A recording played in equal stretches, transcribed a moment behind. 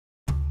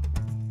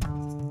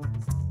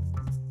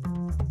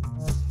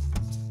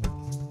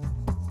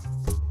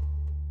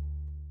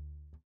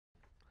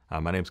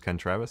My name's Ken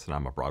Travis, and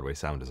I'm a Broadway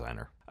sound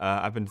designer.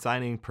 I've been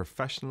designing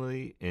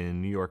professionally in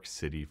New York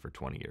City for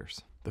 20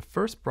 years. The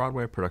first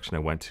Broadway production I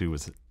went to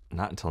was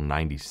not until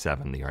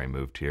 '97, the year I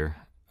moved here.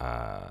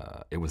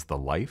 It was The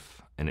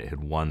Life, and it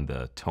had won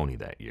the Tony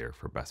that year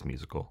for Best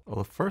Musical. Well,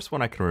 the first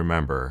one I can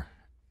remember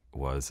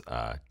was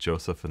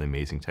Joseph and the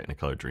Amazing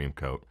Technicolor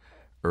Dreamcoat,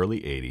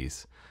 early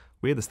 80s.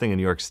 We had this thing in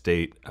New York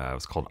State, it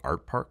was called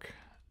Art Park,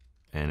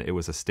 and it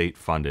was a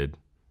state-funded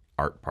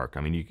art park.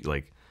 I mean, you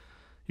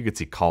could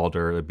see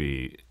Calder, there'd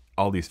be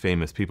all these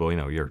famous people. You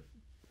know, you're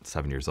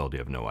 7 years old, you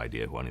have no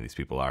idea who any of these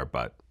people are,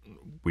 but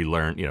we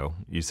learned, you know,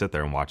 you sit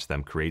there and watch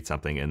them create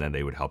something, and then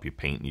they would help you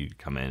paint, and you'd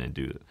come in and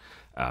do it.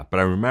 But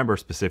I remember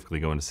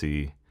specifically going to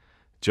see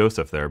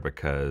Joseph there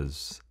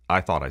because I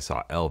thought I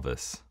saw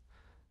Elvis,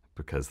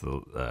 because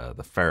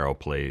the Pharaoh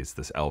plays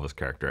this Elvis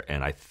character,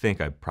 and I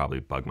think I probably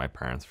bugged my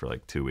parents for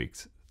like 2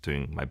 weeks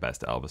doing my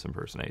best Elvis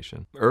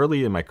impersonation.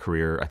 Early in my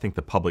career, I think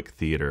the Public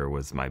Theater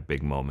was my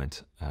big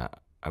moment.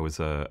 I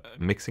was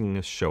mixing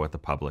a show at the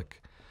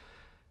Public.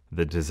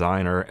 The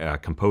designer,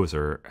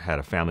 composer, had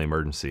a family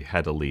emergency,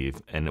 had to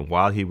leave, and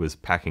while he was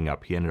packing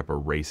up, he ended up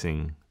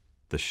erasing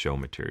the show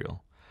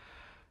material.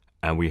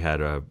 And we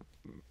had a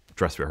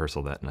dress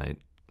rehearsal that night.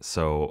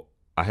 So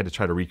I had to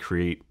try to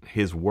recreate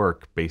his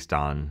work based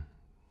on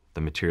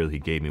the material he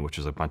gave me, which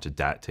was a bunch of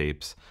DAT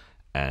tapes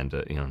and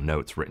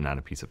notes written on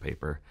a piece of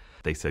paper.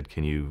 They said,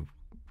 "Can you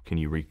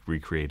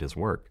recreate his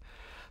work?"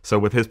 So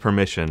with his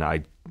permission,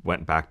 I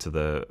went back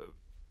to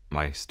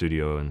my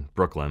studio in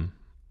Brooklyn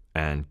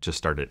and just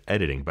started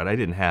editing. But I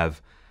didn't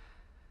have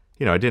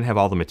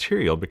all the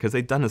material because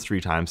they'd done this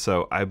 3 times.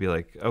 So I'd be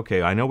like,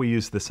 okay, I know we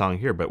used this song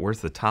here, but where's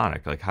the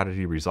tonic? Like, how did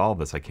he resolve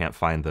this? I can't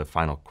find the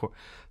final chord.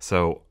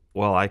 So,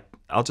 well,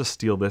 I'll just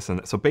steal this.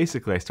 And so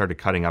basically I started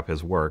cutting up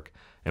his work,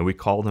 and we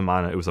called him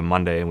on, it was a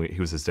Monday, and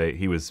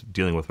he was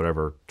dealing with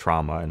whatever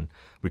trauma, and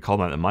we called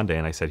him on a Monday,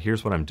 and I said,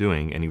 here's what I'm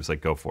doing. And he was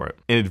like, go for it.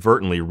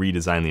 Inadvertently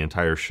redesigned the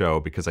entire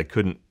show because I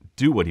couldn't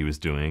do what he was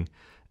doing.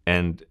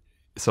 And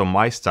so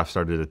my stuff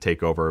started to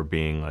take over,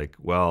 being like,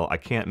 well, I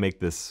can't make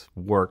this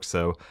work,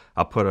 so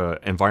I'll put an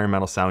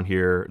environmental sound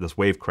here. This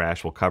wave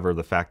crash will cover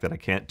the fact that I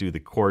can't do the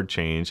chord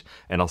change,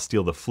 and I'll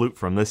steal the flute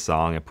from this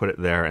song and put it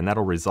there, and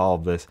that'll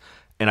resolve this.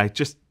 And I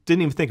just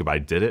didn't even think about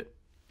it. I did it,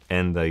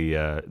 and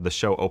the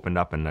show opened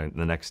up, and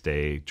the next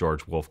day,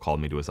 George Wolfe called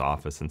me to his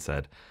office and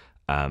said,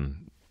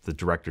 the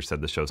director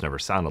said the show's never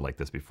sounded like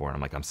this before. And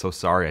I'm like, I'm so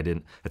sorry,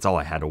 it's all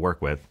I had to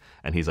work with.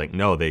 And he's like,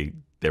 no,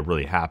 they're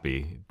really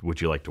happy. Would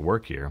you like to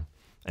work here?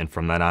 And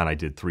from then on, I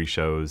did 3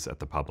 shows at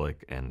the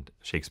Public, and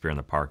Shakespeare in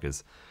the Park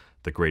is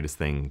the greatest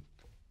thing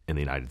in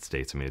the United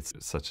States. I mean, it's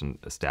such an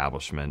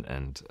establishment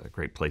and a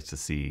great place to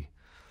see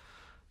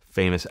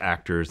famous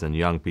actors and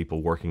young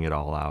people working it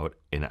all out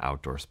in an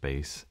outdoor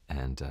space.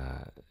 And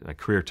my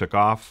career took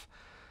off,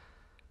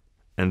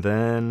 and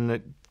then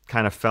it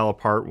kind of fell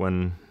apart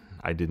when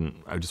I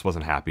just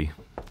wasn't happy.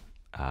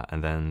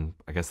 And then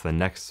I guess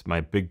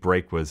my big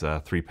break was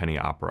a 3-penny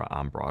opera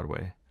on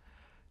Broadway.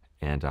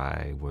 And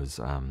I was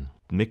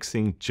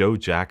mixing Joe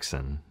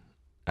Jackson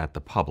at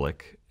the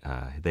Public.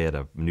 They had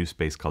a new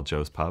space called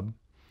Joe's Pub.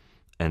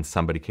 And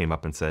somebody came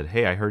up and said,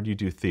 hey, I heard you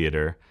do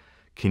theater.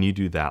 Can you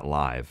do that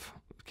live?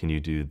 Can you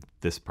do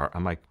this part?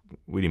 I'm like,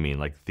 what do you mean,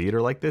 like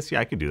theater like this?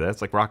 Yeah, I can do that.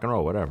 It's like rock and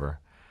roll, whatever.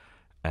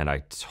 And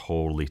I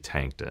totally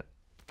tanked it.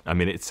 I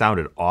mean, it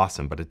sounded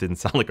awesome, but it didn't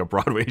sound like a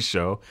Broadway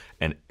show,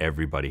 and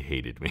everybody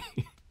hated me.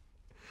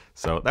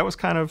 So that's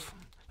kind of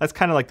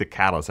like the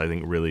catalyst, I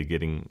think, really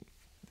getting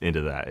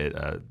into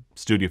that.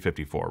 Studio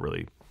 54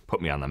 really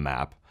put me on the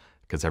map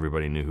because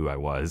everybody knew who I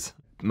was.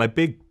 My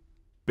big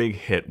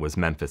hit was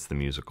Memphis the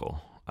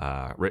Musical,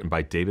 written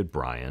by David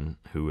Bryan,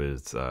 who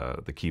is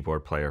the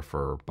keyboard player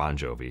for Bon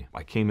Jovi.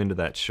 I came into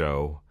that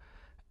show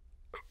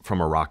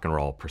from a rock and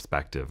roll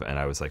perspective, and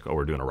I was like, oh,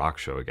 we're doing a rock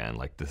show again.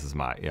 Like, this is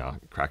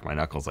crack my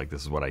knuckles, like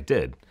this is what I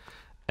did.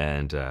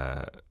 And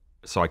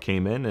so I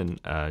came in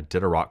and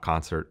did a rock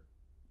concert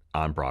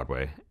on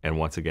Broadway, and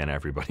once again,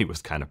 everybody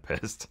was kind of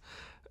pissed.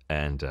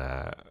 And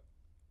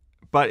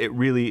but it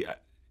really,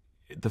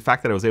 the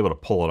fact that I was able to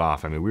pull it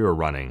off, I mean, we were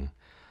running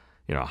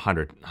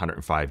 100,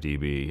 105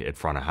 dB at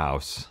front of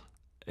house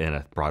in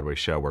a Broadway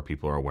show where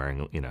people are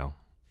wearing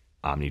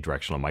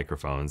omnidirectional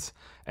microphones,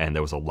 and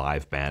there was a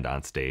live band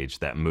on stage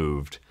that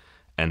moved,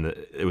 and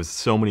it was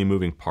so many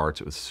moving parts.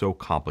 It was so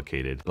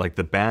complicated. Like,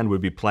 the band would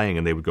be playing,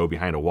 and they would go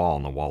behind a wall,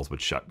 and the walls would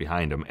shut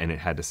behind them, and it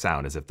had to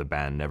sound as if the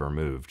band never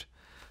moved.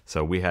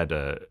 So we had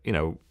to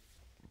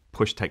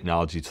push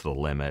technology to the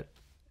limit.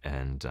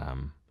 And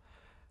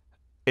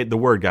the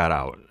word got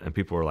out, and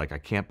people were like, I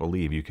can't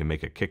believe you can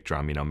make a kick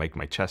drum, make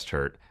my chest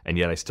hurt, and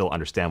yet I still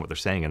understand what they're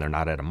saying, and they're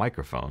not at a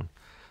microphone.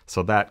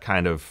 So that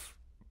kind of,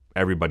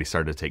 everybody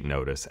started to take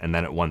notice, and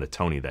then it won the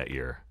Tony that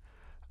year.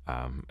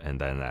 And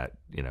then that,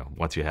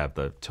 once you have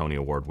the Tony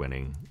Award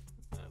winning,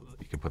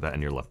 you can put that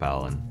in your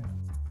lapel, and